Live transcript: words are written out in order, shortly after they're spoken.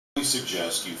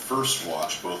suggest you first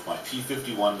watch both my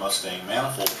P-51 Mustang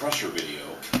manifold pressure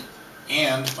video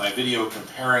and my video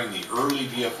comparing the early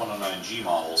VF109G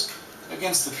models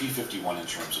against the P-51 in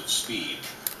terms of speed.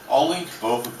 I'll link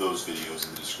both of those videos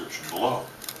in the description below.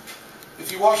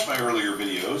 If you watched my earlier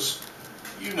videos,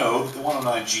 you know that the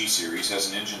 109G series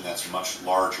has an engine that's much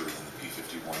larger than the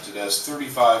P-51s. It has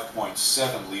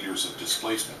 35.7 liters of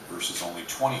displacement versus only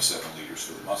 27 liters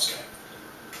for the Mustang.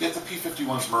 Yet the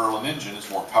P-51's Merlin engine is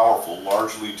more powerful,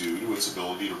 largely due to its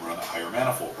ability to run at higher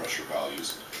manifold pressure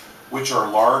values, which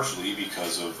are largely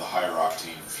because of the higher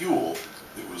octane fuel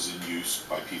that was in use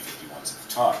by P-51s at the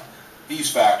time.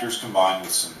 These factors, combined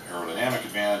with some aerodynamic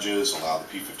advantages, allow the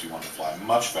P-51 to fly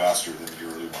much faster than the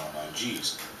early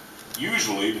 109Gs,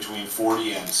 usually between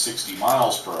 40 and 60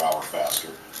 miles per hour faster,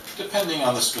 depending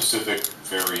on the specific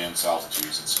variance,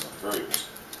 altitudes, and some other variables.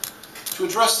 To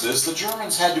address this, the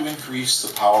Germans had to increase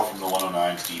the power from the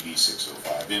 109's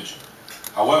DB605 engine.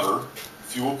 However,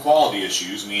 fuel quality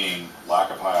issues, meaning lack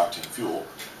of high-octane fuel,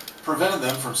 prevented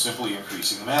them from simply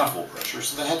increasing the manifold pressure,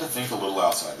 so they had to think a little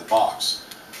outside the box.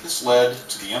 This led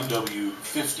to the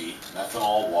MW50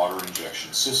 methanol water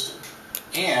injection system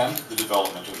and the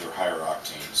development of their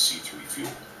higher-octane C3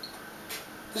 fuel.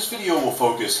 This video will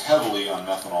focus heavily on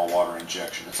methanol water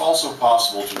injection. It's also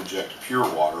possible to inject pure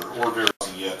water, or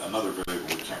yet another variable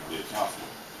we can't really account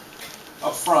for.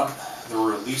 Up front, there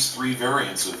were at least 3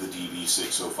 variants of the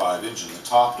DB605 engine. The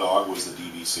top dog was the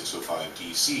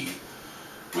DB605DC,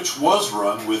 which was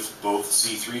run with both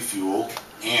C3 fuel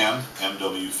and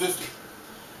MW50.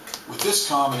 With this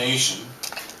combination,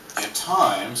 at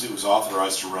times it was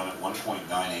authorized to run at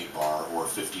 1.98 bar or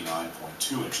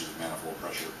 59.2 inches of manifold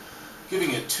pressure,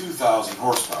 giving it 2,000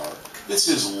 horsepower. This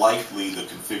is likely the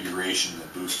configuration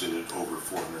that boosted it over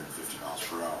 450 miles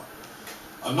per hour.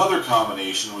 Another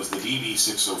combination was the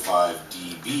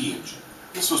DB605DB engine.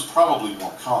 This was probably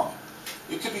more common.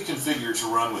 It could be configured to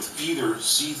run with either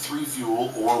C3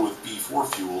 fuel or with B4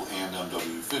 fuel and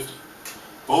MW50.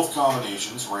 Both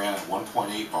combinations ran at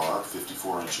 1.8 bar,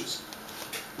 54 inches.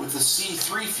 With the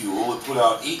C3 fuel, it put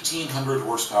out 1,800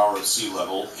 horsepower at sea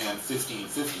level and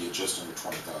 1,550 at just under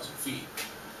 20,000 feet.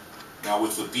 Now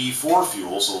with the B4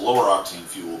 fuel, so lower octane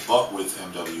fuel, but with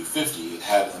MW50, it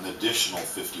had an additional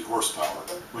 50 horsepower,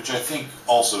 which I think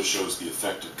also shows the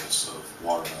effectiveness of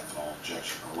water methanol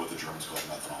injection, or what the Germans called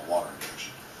methanol water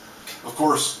injection. Of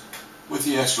course, with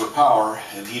the extra power,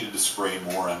 it needed to spray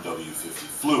more MW50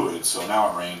 fluid, so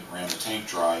now it ran the tank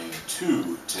dry in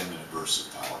 2 10-minute bursts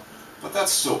of power. But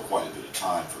that's still quite a bit of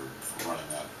time for running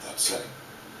that setting.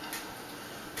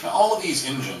 Now, all of these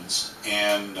engines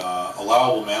and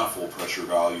allowable manifold pressure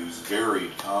values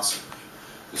varied constantly.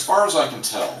 As far as I can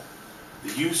tell,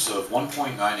 the use of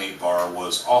 1.98 bar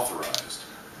was authorized.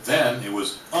 Then it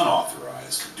was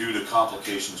unauthorized due to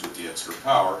complications with the extra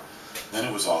power. Then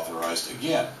it was authorized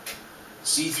again.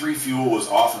 C3 fuel was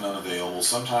often unavailable.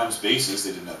 Sometimes bases,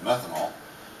 they didn't have methanol.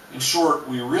 In short,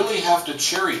 we really have to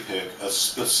cherry pick a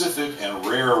specific and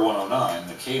rare 109,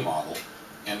 the K model,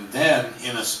 and then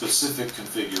in a specific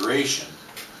configuration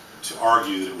to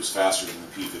argue that it was faster than the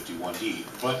P-51D.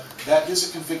 But that is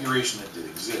a configuration that did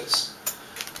exist.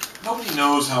 Nobody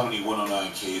knows how many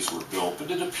 109Ks were built,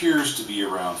 but it appears to be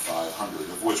around 500,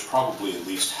 of which probably at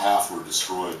least half were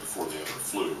destroyed before they ever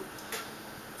flew.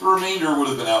 The remainder would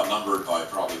have been outnumbered by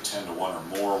probably 10 to 1 or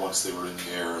more once they were in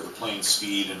the air. The plane's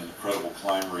speed and incredible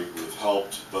climb rate would have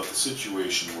helped, but the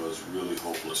situation was really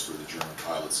hopeless for the German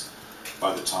pilots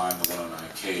by the time the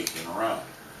 109K came around.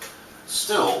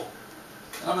 Still,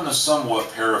 and I'm going to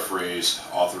somewhat paraphrase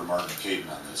author Martin Caden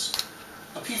on this,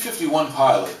 a P-51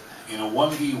 pilot in a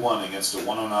 1v1 against a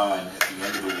 109 at the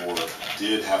end of the war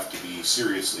did have to be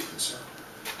seriously concerned.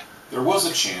 There was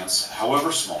a chance,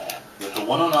 however small, that the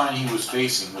 109 he was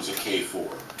facing was a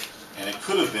K4, and it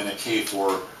could have been a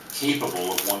K4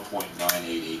 capable of 1.98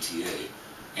 ATA,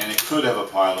 and it could have a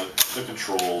pilot, the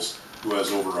controls, who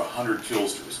has over 100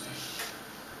 kills to his name.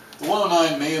 The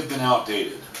 109 may have been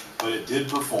outdated, but it did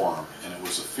perform, and it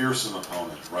was a fearsome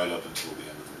opponent right up until the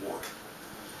end of the war.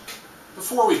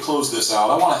 Before we close this out,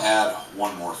 I want to add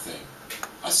one more thing.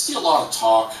 I see a lot of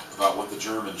talk about what the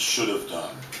Germans should have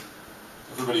done.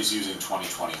 Everybody's using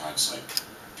 20/20 hindsight.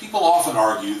 People often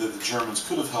argue that the Germans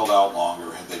could have held out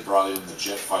longer had they brought in the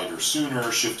jet fighter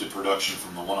sooner, shifted production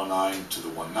from the 109 to the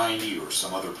 190 or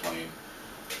some other plane.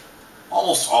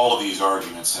 Almost all of these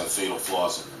arguments have fatal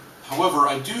flaws in them. However,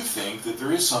 I do think that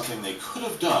there is something they could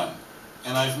have done,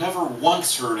 and I've never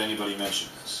once heard anybody mention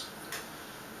this.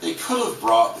 They could have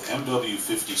brought the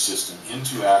MW50 system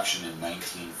into action in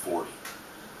 1940.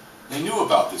 They knew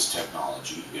about this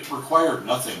technology. It required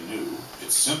nothing new.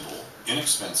 It's simple,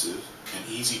 inexpensive, and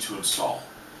easy to install.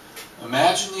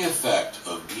 Imagine the effect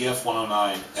of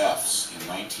BF-109Fs in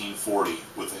 1940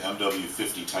 with the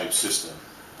MW50 type system,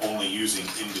 only using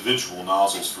individual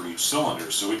nozzles for each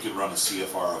cylinder, so it could run a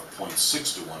CFR of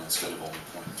 0.6 to 1 instead of only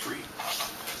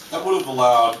 0.3. That would have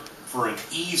allowed for an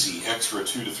easy extra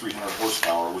 200 to 300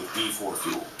 horsepower with B4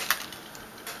 fuel.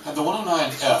 Had the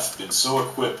 109F been so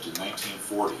equipped in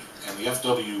 1940 and the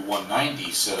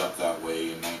FW-190 set up that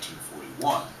way in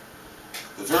 1941,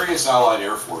 the various Allied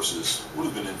air forces would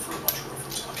have been in for a much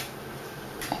rougher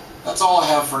time. That's all I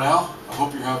have for now. I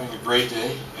hope you're having a great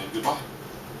day, and goodbye.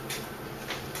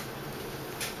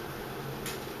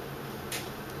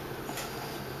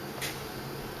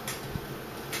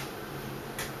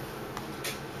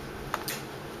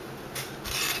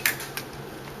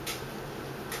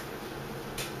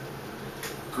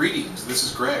 Greetings, this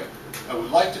is Greg. I would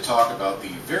like to talk about the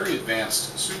very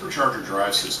advanced supercharger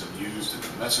drive system used in the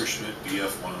Messerschmitt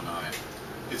BF-109.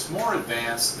 It's more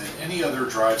advanced than any other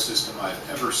drive system I've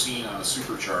ever seen on a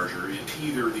supercharger in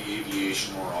either the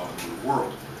aviation or automotive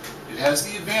world. It has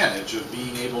the advantage of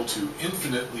being able to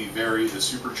infinitely vary the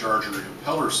supercharger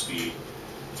impeller speed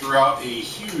throughout a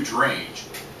huge range,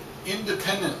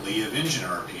 independently of engine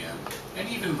RPM, and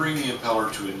even bring the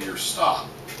impeller to a near stop.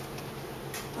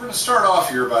 We're going to start off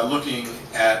here by looking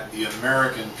at the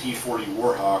American P-40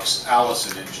 Warhawk's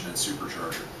Allison engine and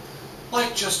supercharger.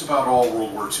 Like just about all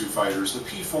World War II fighters, the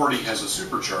P-40 has a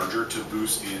supercharger to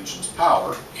boost the engine's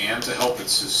power and to help it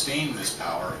sustain this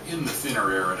power in the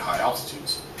thinner air at high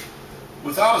altitudes.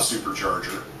 Without a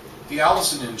supercharger, the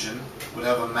Allison engine would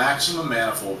have a maximum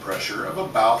manifold pressure of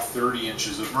about 30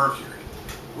 inches of mercury.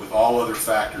 With all other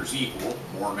factors equal,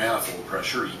 more manifold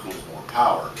pressure equals more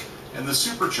power, and the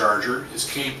supercharger is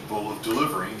capable of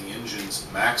delivering the engine's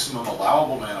maximum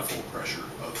allowable manifold pressure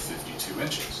of 52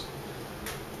 inches.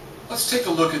 Let's take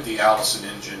a look at the Allison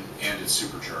engine and its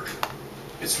supercharger.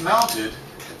 It's mounted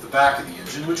at the back of the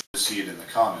engine, which you'll see it in the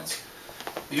comments.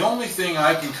 The only thing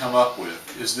I can come up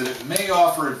with is that it may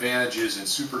offer advantages in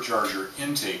supercharger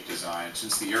intake design,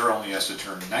 since the air only has to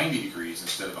turn 90 degrees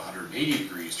instead of 180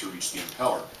 degrees to reach the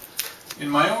impeller. In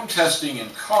my own testing in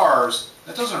cars,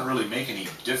 that doesn't really make any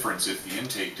difference if the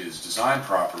intake is designed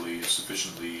properly,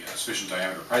 sufficient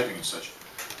diameter piping and such.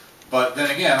 But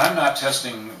then again, I'm not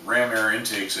testing ram air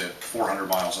intakes at 400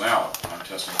 miles an hour. I'm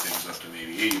testing things up to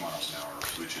maybe 80 miles an hour,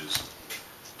 which is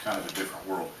kind of a different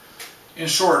world. In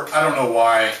short, I don't know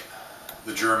why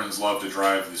the Germans love to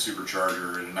drive the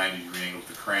supercharger at a 90-degree angle with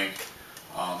the crank.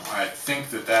 I think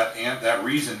that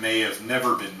reason may have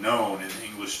never been known in the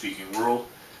English-speaking world,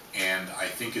 and I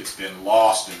think it's been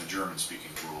lost in the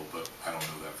German-speaking world, but I don't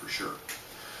know that for sure.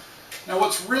 Now,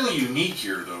 what's really unique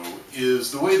here, though,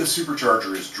 is the way the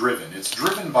supercharger is driven. It's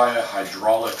driven by a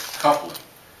hydraulic coupling.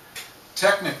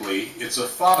 Technically, it's a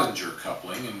Pfottinger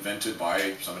coupling invented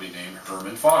by somebody named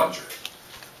Hermann Pfottinger.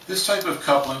 This type of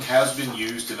coupling has been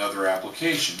used in other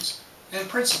applications, and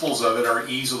principles of it are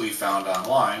easily found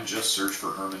online. Just search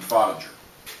for Hermann Pfottinger.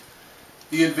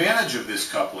 The advantage of this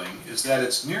coupling is that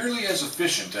it's nearly as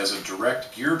efficient as a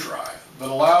direct gear drive, but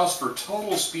allows for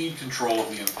total speed control of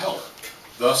the impeller.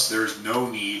 Thus, there's no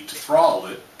need to throttle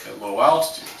it at low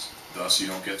altitudes. Thus, you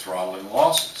don't get throttling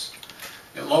losses.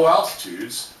 At low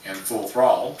altitudes and full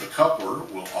throttle, the coupler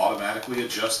will automatically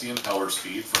adjust the impeller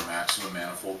speed for maximum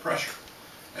manifold pressure.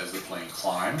 As the plane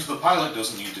climbs, the pilot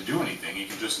doesn't need to do anything. He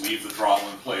can just leave the throttle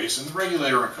in place, and the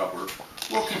regulator and coupler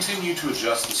will continue to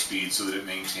adjust the speed so that it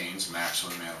maintains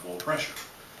maximum manifold pressure.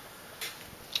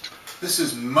 This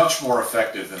is much more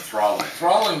effective than throttling.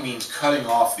 Throttling means cutting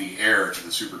off the air to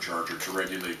the supercharger to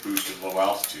regulate boost at low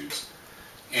altitudes.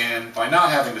 And by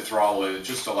not having to throttle it, it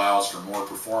just allows for more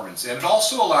performance, and it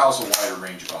also allows a wider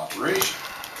range of operation.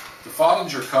 The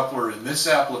Pfottinger coupler in this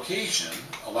application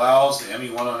allows the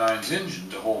ME-109's engine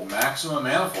to hold maximum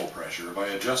manifold pressure by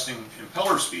adjusting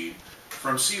impeller speed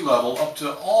from sea level up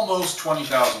to almost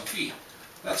 20,000 feet.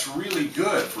 That's really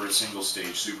good for a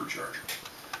single-stage supercharger.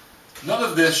 None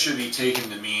of this should be taken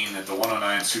to mean that the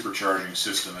 109 supercharging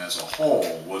system as a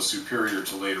whole was superior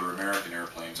to later American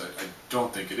airplanes. I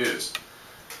don't think it is.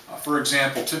 For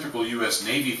example, typical U.S.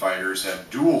 Navy fighters had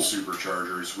dual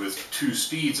superchargers with 2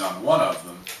 speeds on one of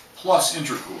them, plus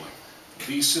intercooling.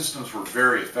 These systems were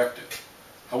very effective.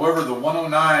 However, the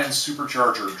 109's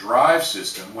supercharger drive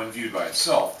system, when viewed by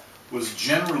itself, was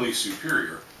generally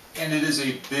superior, and it is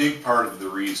a big part of the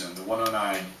reason the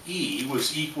 109E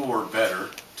was equal or better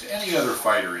to any other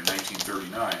fighter in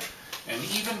 1939. And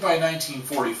even by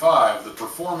 1945, the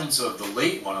performance of the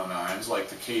late 109s, like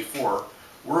the K4,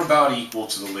 were about equal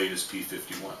to the latest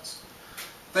P-51s.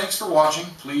 Thanks for watching.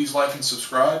 Please like and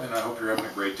subscribe, and I hope you're having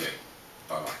a great day.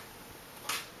 Bye-bye.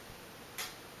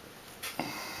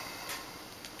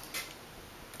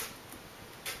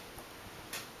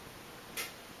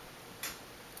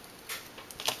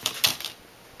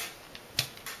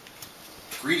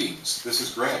 Greetings, this is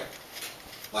Greg.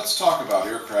 Let's talk about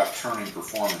aircraft turning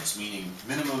performance, meaning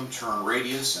minimum turn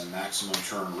radius and maximum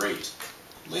turn rate.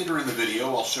 Later in the video,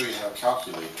 I'll show you how to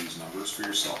calculate these numbers for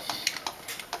yourself.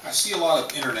 I see a lot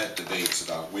of internet debates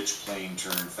about which plane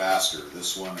turned faster,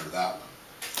 this one or that one.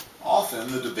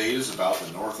 Often the debate is about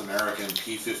the North American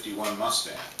P-51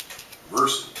 Mustang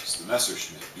versus the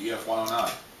Messerschmitt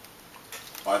Bf-109.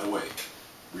 By the way,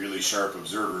 really sharp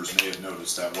observers may have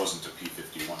noticed that wasn't a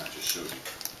P-51 I just showed you.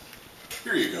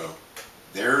 Here you go.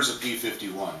 There's a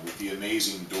P-51 with the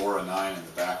amazing Dora 9 in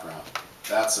the background.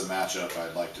 That's a matchup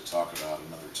I'd like to talk about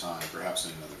another time, perhaps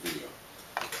in another video.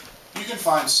 You can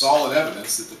find solid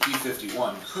evidence that the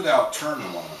P-51 could outturn the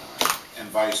 109, and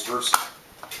vice versa.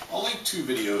 I'll link two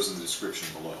videos in the description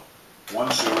below. One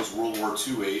shows World War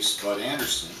II ace Bud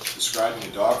Anderson describing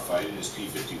a dogfight in his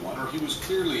P-51 where he was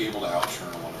clearly able to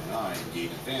outturn a 109 and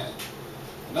gain advantage.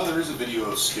 Another is a video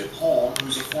of Skip Holm,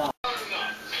 who's a former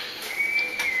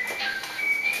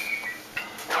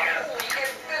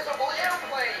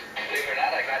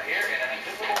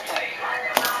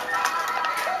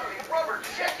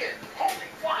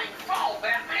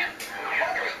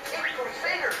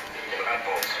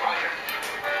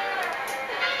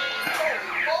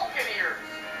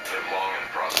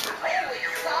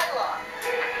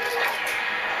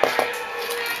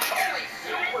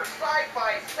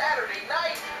Saturday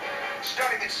night,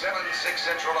 starting at 7, 6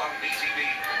 Central on BTV.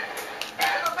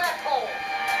 And the back home.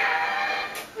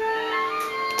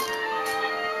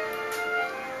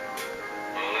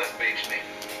 Well, that beats me.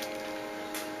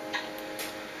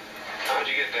 How'd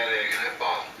you get that egg in that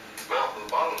bottle? Mouth of the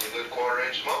bottle's a good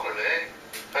quarter-inch smaller than the egg.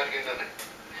 How'd you get that there?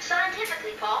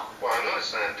 Scientifically, Paul. Well, I know it's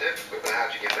scientific, but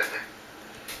how'd you get that there?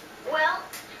 Well,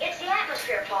 it's the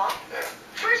atmosphere, Paul. Yeah.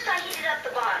 First I heated up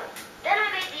the bottle. Then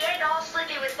I made the egg all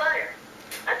slippy with butter.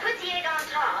 I put the egg on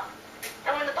top,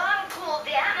 and when the bottle cooled,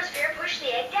 the atmosphere pushed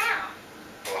the egg down.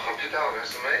 Well, humpty dog,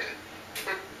 that's amazing.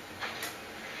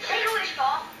 Make a wish,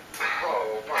 Paul.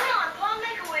 Oh, Come on, Paul,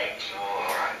 make a wish. All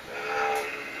right.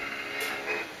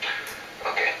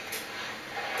 Okay.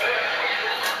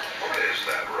 What is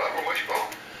that, rubber wishbone?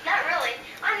 Not really.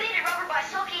 I made it rubber by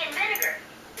soaking in vinegar.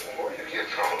 Well, where are you getting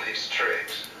all these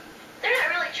tricks? They're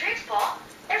not really tricks, Paul.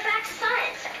 They're facts of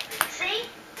science. See?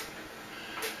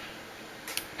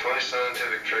 20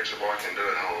 Scientific Tricks a Boy Can Do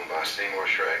at Home by Seymour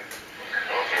Shrek.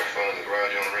 Awful fun in the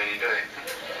garage on a rainy day.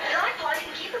 If you like, Paul, you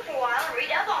can keep it for a while and read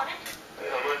up on it.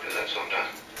 Yeah, I might do that sometime.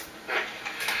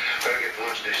 Better get the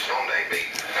lunch dishes on, they ain't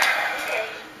beaten. Okay.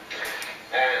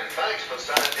 And thanks for the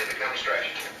scientific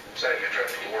demonstration. Save me a trip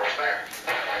to the World's Fair.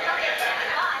 Okay,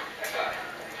 bye. Bye.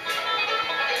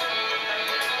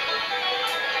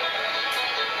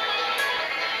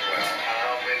 Well,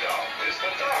 I'll be dog. This the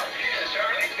dark. Yeah,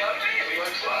 Charlie, come to you.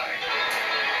 Looks like.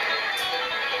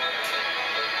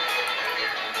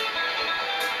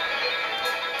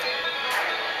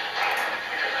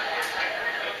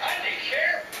 I think,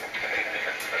 Sheriff.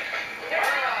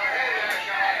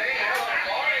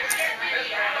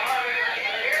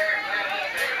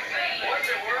 What's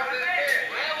the world is here?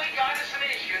 Well, we got us an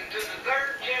issue to the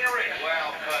third generation.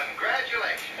 Well,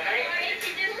 congratulations.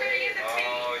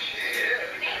 Oh, she is.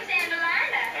 Name's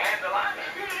Angelina. Angelina.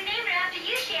 We named her after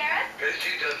you, Sheriff. Because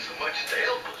she done so much to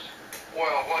help us.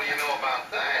 Well, what do you know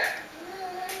about that?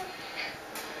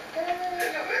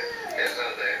 Is that there? Is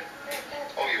that there?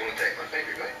 Oh, you want to take my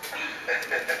finger, mate?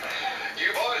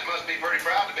 You boys must be pretty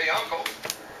proud to be uncle.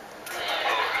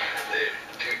 Oh, they're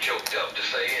too choked up to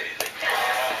say anything.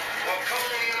 Well, come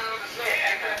on out of the sun.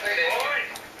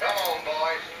 Come on,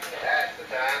 boys. That's the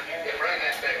time. You bring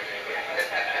that back.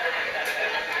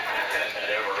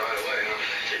 Never right away, huh?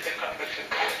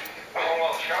 Oh,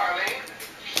 well, Charlene,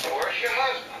 where's your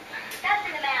husband? That's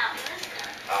in the mountains.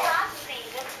 Possum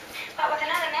season. But with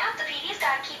another mouth to feed, he's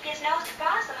got to keep his nose to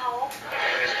possum hole.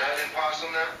 Is that in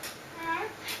possum now?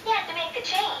 He had to make the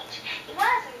change. He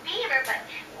was in beaver, but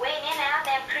wading in and out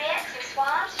them creeks and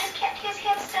swamps just kept his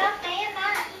head stuffed day and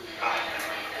night.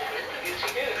 It's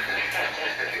good.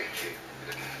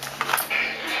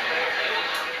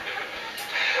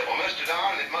 Well, Mr.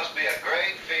 Darling, it must be a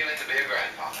great feeling to be a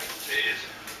grandfather. It is.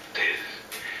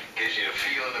 Gives you a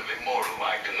feeling of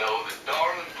immortal-like to know that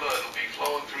darling blood will be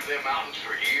flowing through them mountains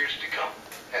for years to come.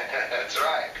 That's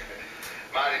right.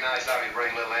 Mighty nice of you to bring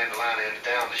little Angelina into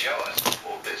town to show us.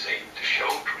 Well, this ain't the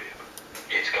show trip.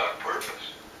 It's got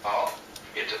purpose. Oh?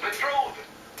 It's a betrothal.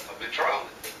 A betrothal?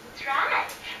 That's right.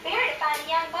 We're here to find a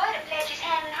young boy to pledge his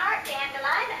hand and heart to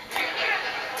Angelina.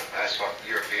 That's what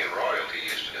European royalty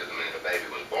used to do. The minute a baby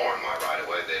was born, why, right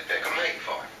away they'd pick a mate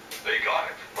for him. They got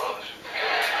it from us.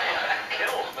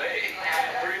 Kills me.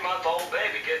 3-month-old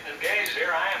baby getting engaged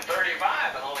here. I am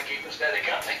 35 and only keep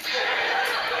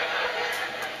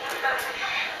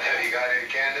you got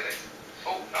any candidates?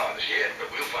 Oh, not as yet,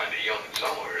 but we'll find a young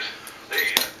somewhere. They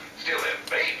still have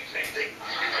babies, ain't they?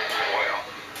 Well,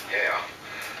 yeah.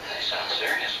 They sound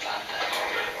serious about that.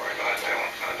 Oh, don't worry about that one.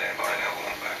 I damn mine have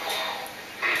one back.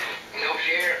 You know,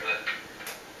 Sheriff,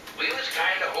 we was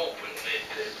kind of hoping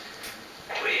that,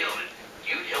 well, that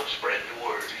you'd help spread the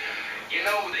word. You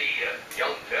know, the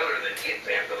young feller that gets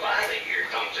after Lila here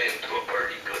comes into a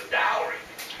pretty good dowry.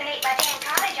 Beneath my damn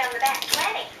cottage on the back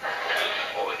 20.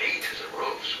 All it needs is a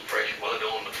roof, some fresh mud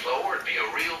on the floor. It'd be a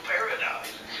real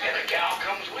paradise. And a cow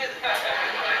comes with it.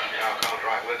 Now comes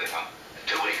right with it, huh?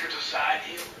 2 acres of side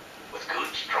hill with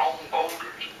good, strong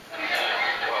boulders.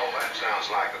 Well, that sounds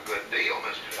like a good deal,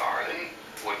 Mr. Darling.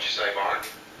 Wouldn't you say, Bart?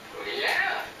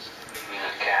 Yeah. I mean,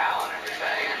 a cow and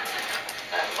everything.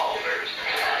 And boulders.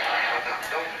 Well,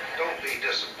 now, don't be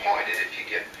disappointed if you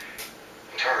get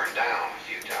turned down a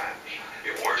few times.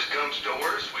 If worse comes to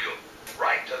worse, we'll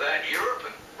write to that Europe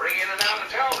and bring in an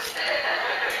out-of-towner.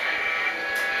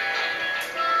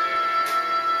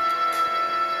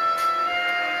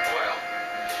 Well,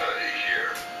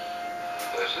 Sheriff,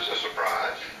 this is a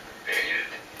surprise. Ain't it?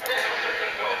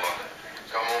 Well,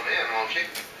 come on in, won't you?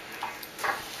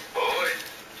 Boys,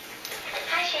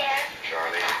 Hi, Sheriff.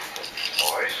 Charlie,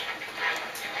 boys.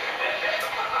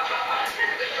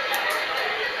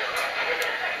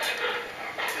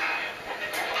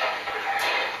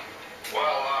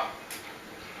 Well,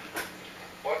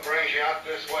 what brings you out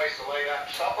this way so late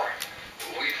after supper?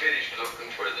 we finished looking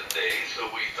for the day, so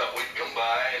we thought we'd come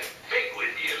by and pick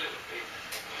with you a little bit.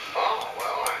 Oh,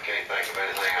 well, I can't think of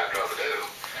anything I'd rather do.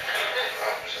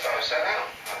 Sit down.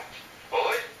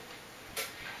 Boys?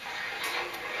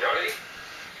 Charlie?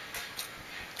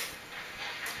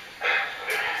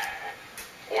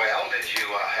 Well, did you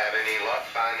have any luck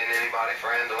finding anybody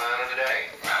for Andalina today?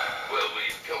 Well,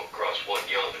 we come across one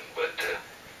young'un, but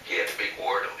he had a big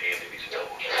wart on the end of his nose.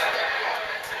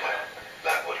 Well,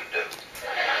 that wouldn't do.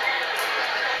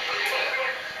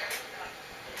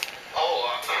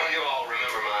 Oh, you all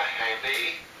remember my Aunt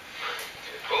Bee?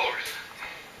 Of course.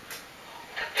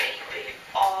 The baby.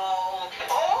 Oh,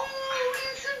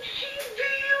 isn't she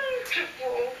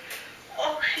beautiful?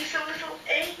 Oh, she's a little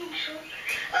angel.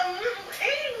 A little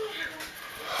angel.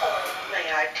 Oh,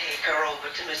 may I take her over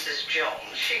to Mrs.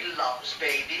 Jones? She loves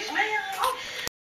babies. May I?